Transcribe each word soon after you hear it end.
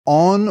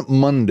On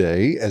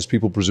Monday, as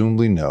people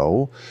presumably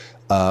know,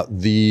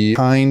 the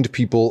kind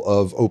people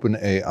of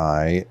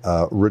OpenAI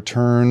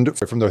returned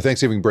from their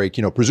Thanksgiving break,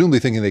 presumably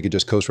thinking they could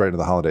just coast right into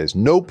the holidays.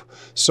 Nope.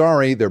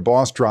 Sorry, their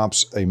boss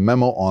drops a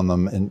memo on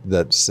them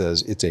that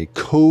says it's a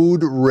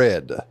code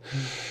red.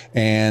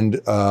 And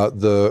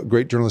the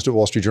great journalist at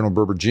Wall Street Journal,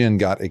 Berber Jin,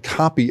 got a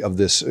copy of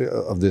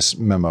this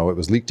memo. It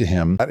was leaked to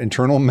him. That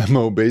internal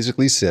memo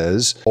basically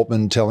says,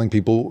 Altman telling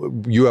people,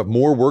 you have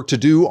more work to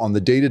do on the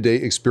day-to-day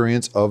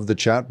experience of the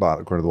chatbot,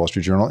 according to the Wall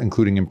Street Journal,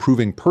 including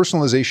improving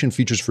personalization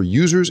features for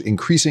users,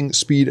 increasing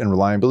speed and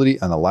reliability,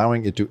 and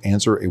allowing it to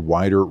answer a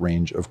wider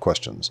range of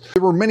questions.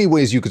 There were many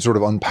ways you could sort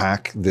of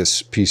unpack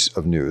this piece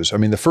of news. I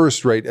mean, the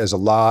first, right, as a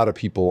lot of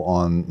people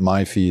on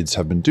my feeds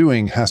have been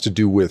doing, has to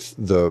do with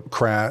the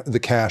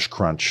cash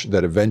crunch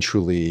that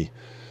eventually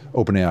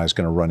OpenAI is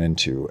going to run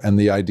into. And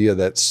the idea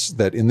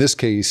that in this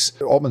case,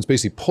 Altman's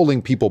basically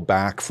pulling people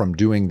back from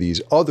doing these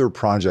other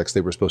projects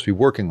they were supposed to be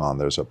working on.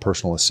 There's a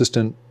personal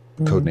assistant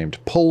codenamed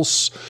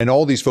Pulse. And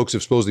all these folks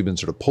have supposedly been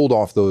sort of pulled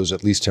off those,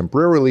 at least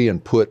temporarily,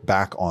 and put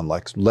back on,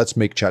 like, let's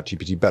make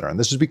ChatGPT better. And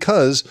this is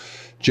because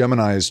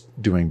Gemini is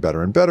doing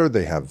better and better.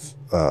 They have,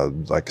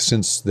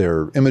 since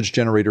their image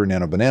generator,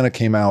 Nano Banana,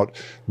 came out,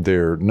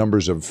 their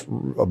numbers of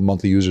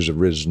monthly users have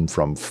risen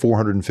from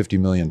 450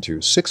 million to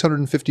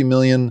 650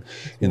 million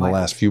in the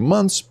last few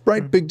months.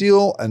 Right? Big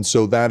deal. And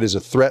so that is a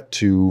threat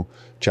to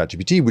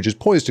ChatGPT, which is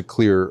poised to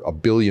clear 1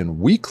 billion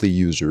weekly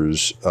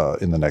users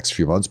in the next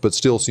few months, but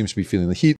still seems to be feeling the heat.